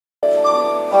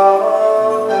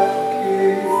heart that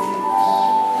keeps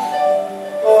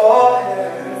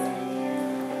forehead.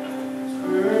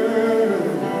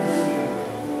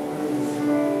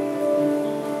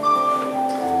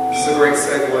 This is a great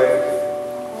segue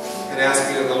in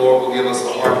asking that the Lord will give us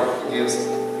a heart that forgives.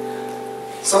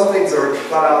 Some things are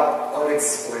flat out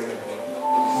unexplainable.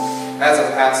 As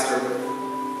a pastor,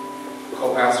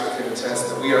 co-pastor can attest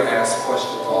that we are asked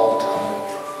questions all the time.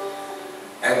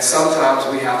 And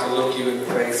sometimes we have to look you in the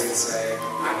face and say,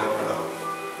 I don't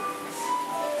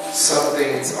know. Some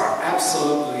things are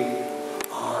absolutely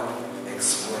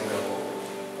unexplainable.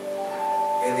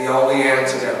 And the only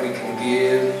answer that we can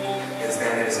give is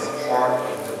that it is a part of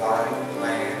the divine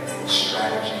plan and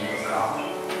strategy of God.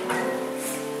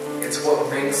 It's what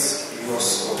makes your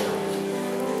story.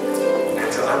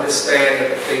 And to understand that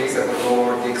the things that the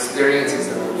Lord, the experiences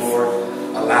that the Lord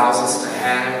allows us to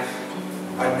have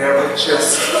are never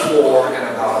just for and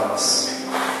about us.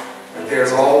 But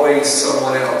there's always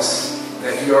someone else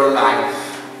that your life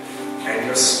and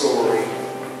your story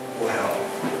will help.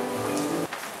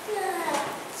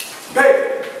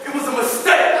 Babe, it was a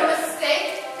mistake. A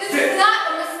mistake? This is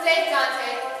not a mistake,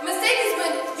 Dante. A mistake is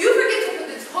when you forget to put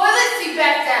the toilet seat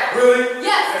back down. Really?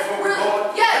 Yes. That's what we're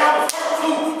going? Yes. And I was hurt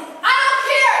too. I don't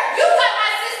care. You got my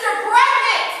sister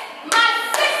pregnant. My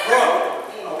sister. Bro,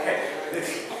 okay,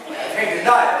 listen. I can't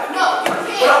deny it. No, you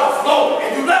can't. But I was lonely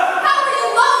and you left. How were you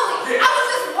lonely? Yeah. I was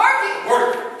just working.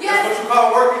 Working? Yes. That's what you call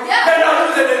working? Yeah. Man, I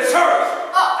was at the church.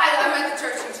 Oh, I'm at the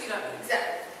church and she don't know.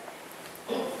 Exactly.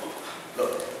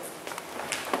 Look,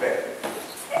 babe,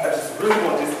 I just really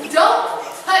want this. Don't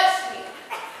touch me.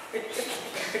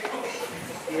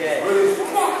 Yeah. Really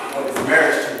want this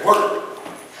marriage to work.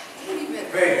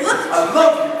 Babe, I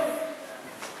love you.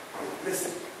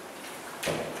 Listen,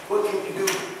 what can you do,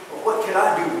 or what can I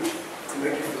do to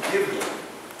make you forgive me?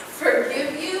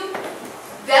 Forgive you?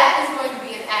 That is going to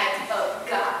be an act of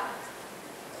God.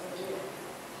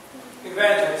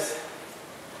 Evangelist,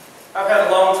 I've had a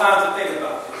long time to think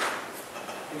about this.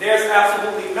 And there's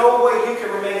absolutely no way you can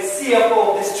remain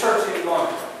CFO of this church any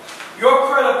longer.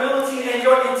 Your credibility and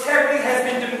your integrity has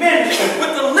been diminished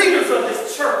with the leaders of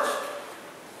this church.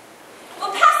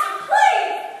 Well, Pastor,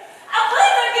 please!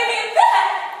 Please don't give me a back!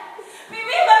 Me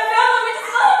and my family, we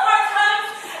just love hard times,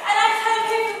 and I kind of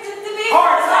came to be...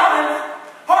 Hard times?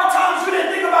 Hard times? You didn't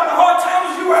think about the hard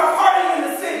times you were partying in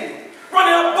the city.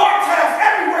 Running up bar tabs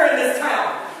everywhere in this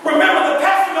town. Remember, the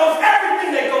pastor knows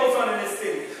everything that goes on in this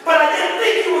city. But I didn't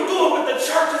think you would do it with the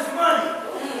church's money.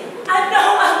 I know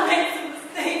I've made some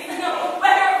mistakes, and I'm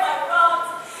aware of my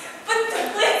wrongs, but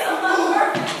please, I'm not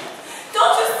perfect.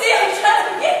 Don't you see I'm trying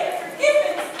to get your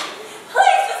forgiveness?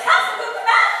 Please, just have some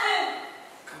compassion.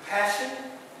 Compassion?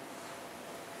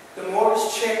 The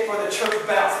mortgage check for the church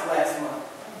bounced last month.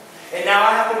 And now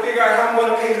I have to figure out how I'm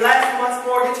going to pay last month's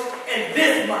mortgage and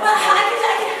this month's Well, I mortgage.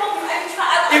 can help you. I can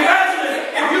try. Imagine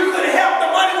if you could help, the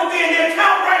money would be in the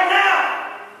account right now.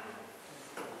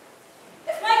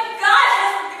 If my God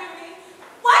has forgiven me,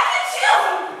 why can't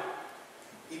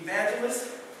you?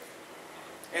 Evangelist,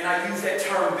 and I use that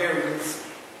term very loosely.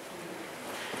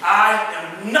 I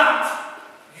am not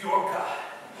your God.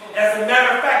 As a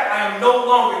matter of fact, I am no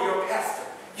longer your pastor.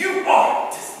 You are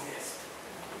dismissed.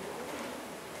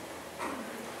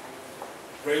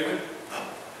 Raven,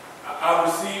 I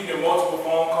received your multiple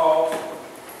phone calls,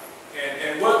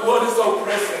 and what is so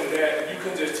pressing that you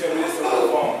can just tell me this over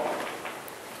the phone?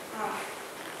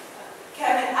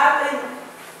 Kevin, I've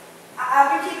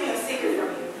been keeping a secret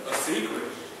from you. A secret?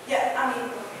 Yeah, I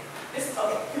mean, this,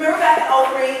 okay. Remember back in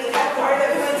 03, the type of party that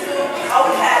we went to? Oh,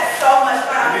 we had so much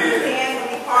fun. We was dancing,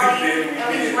 when we partied, and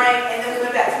we drank, and then we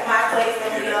went back to my place,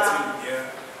 and we,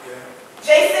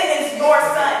 Jason is your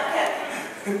son,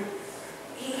 Kevin.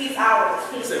 He's ours.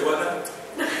 You say what now?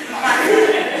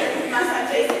 My son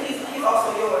Jason, he's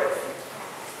also yours.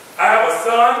 I have a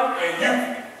son, and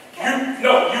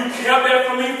you kept that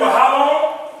from me for how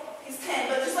long? He's 10,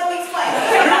 but just let me explain.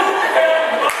 You kept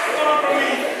my son from me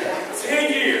 10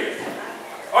 years.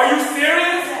 Are you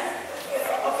serious?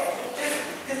 Okay,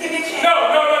 just give me a chance. No.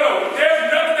 There's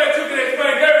nothing that you can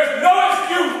explain. There is no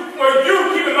excuse for you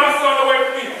keeping my son away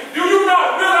from me. Do you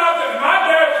not realize that my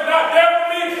dad was not there for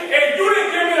me, and you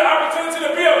didn't give me the opportunity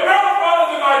to be a better father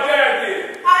than my dad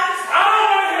did? I don't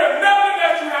want to hear nothing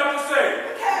that you have to say.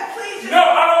 Kevin, please just... No,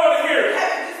 I don't want to hear it.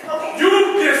 Kevin, just... Okay. You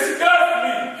disgust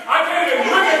me. I can't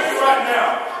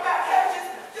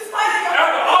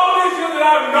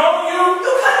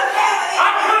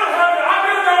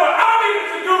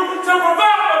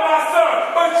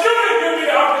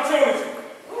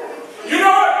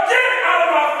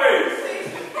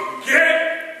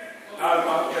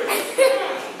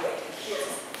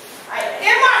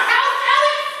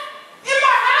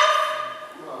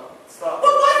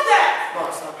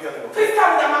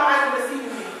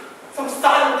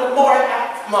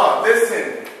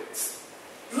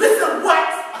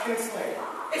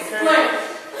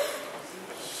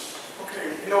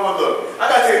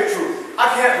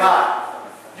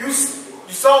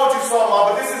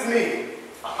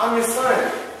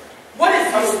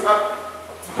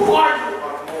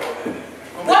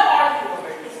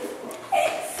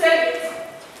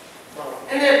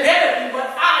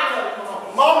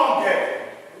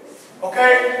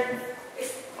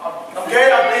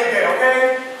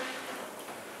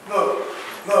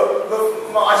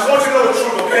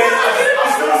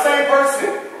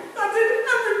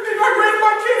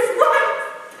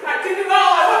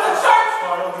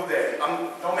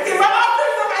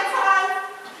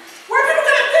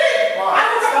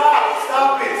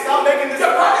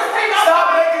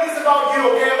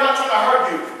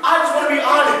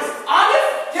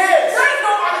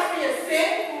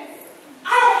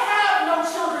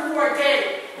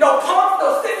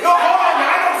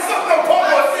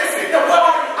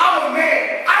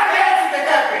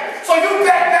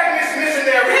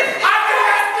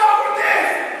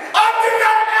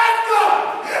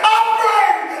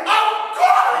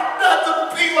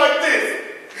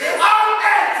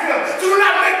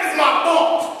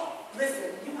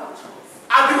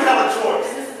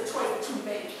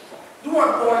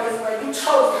weren't born this way. You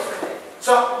chose this way.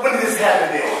 So when did this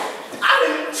happen then? I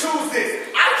didn't choose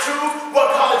this. I choose what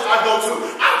college I go to.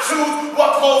 I choose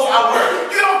what clothes I wear.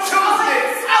 You don't choose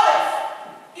this. Alex!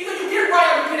 Either you get right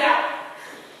or you get out.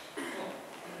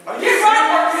 Get right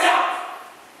or get out.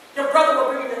 Your brother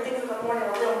will bring you the things in the morning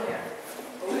or little man.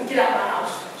 Or you can get out of my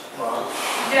house.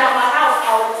 Get out of my house,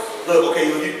 Alex. Look, okay,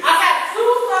 you. I have 2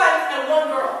 sons and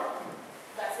 1 girl.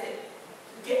 That's it.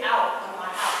 Get out of my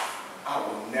house. I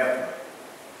will never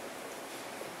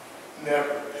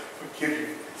forgive you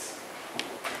for this.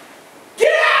 Get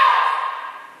out!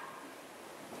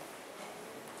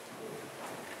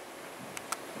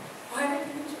 Why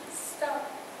didn't you just stop?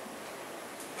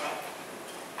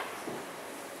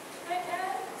 I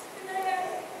asked and I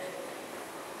asked.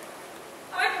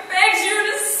 I begged you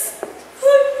to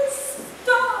please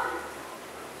stop.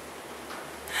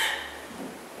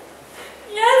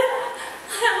 Yes,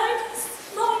 I like his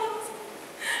smiles.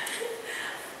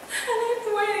 I like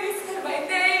the way that he said my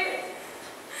name.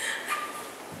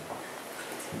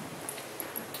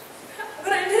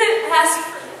 But I didn't ask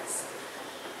for this.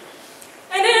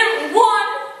 I didn't want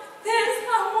this.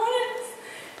 I wanted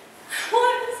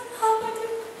his love.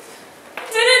 I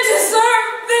didn't deserve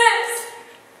this.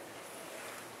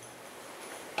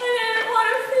 I didn't want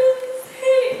to feel this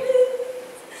hate.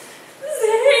 This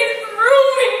hate through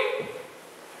me.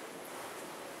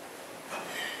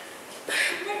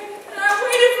 And I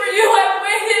waited for you. I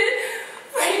waited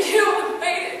for you. I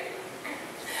waited.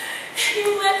 You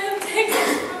let him take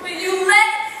this from me. You let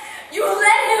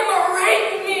him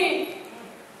rape me.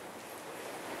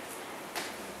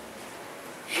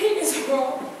 He is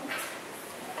wrong.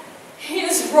 He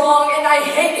is wrong, and I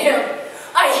hate him.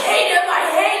 I hate him. I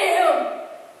hate him.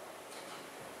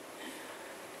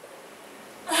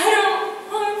 I don't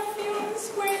want to feel this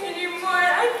way anymore.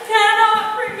 I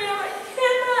cannot forgive. I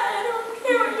cannot. I don't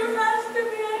care what you're asking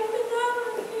me. I cannot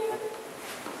forgive.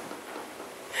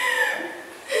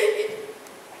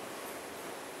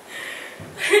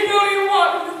 I know you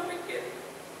want me to forgive.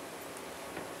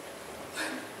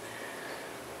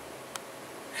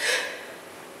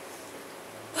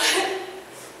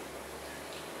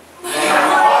 My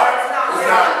heart is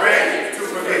not ready to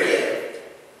forgive.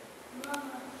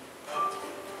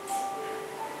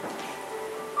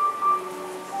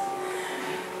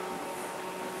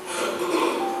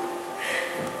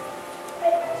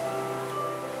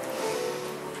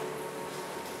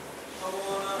 I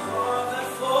want a heart that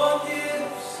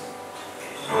forgives,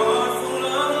 a heart full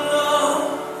of love,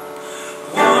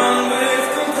 one with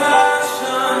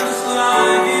compassion just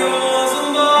like yours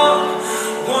above,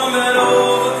 one that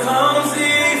overcomes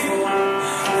evil,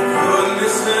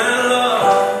 goodness and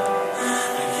love,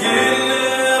 like it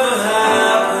never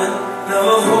happened,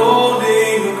 never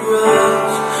holding a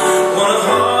grudge, want a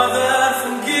heart that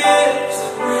forgives,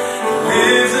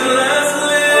 lives and lets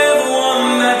live, one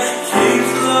that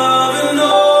keeps loving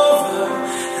over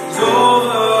and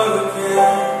over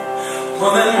again,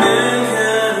 one that men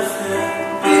can offend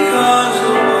because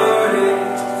your word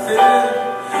is within,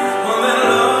 one that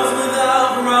loves without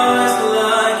price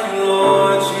like you,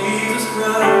 Lord Jesus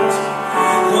Christ,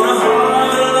 want a heart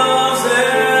that loves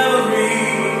everybody,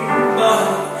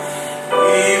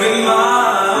 even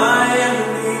my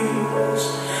enemies,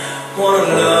 want a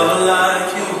love like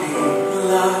you, be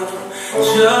like you,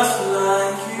 just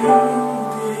like you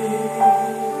did.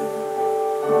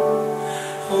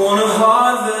 I want a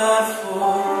heart that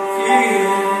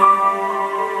forgives.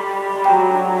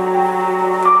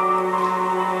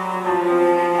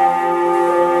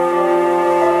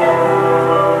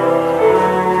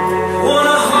 Want a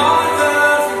heart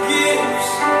that forgives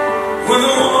when the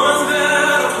ones that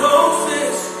are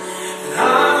closest, that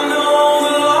I've known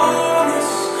the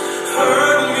longest,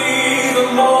 hurt me the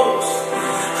most.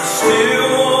 I still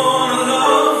wanna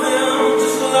love them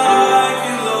just like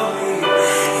you love me,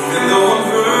 even though I'm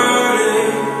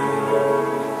hurting.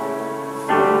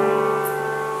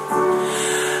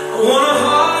 I want a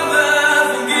heart that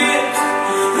forgives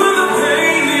when the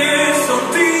pain is so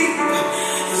deep,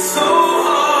 it's so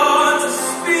hard to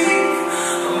speak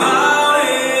about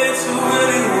it to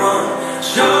anyone,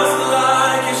 just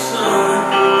like your son.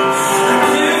 I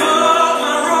give up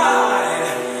my right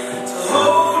to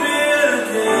hold it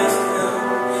against him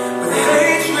with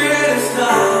hatred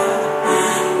inside.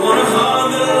 I want a heart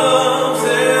that loves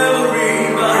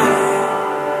everybody,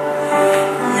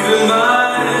 even my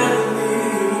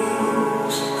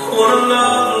enemies. I want to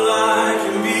love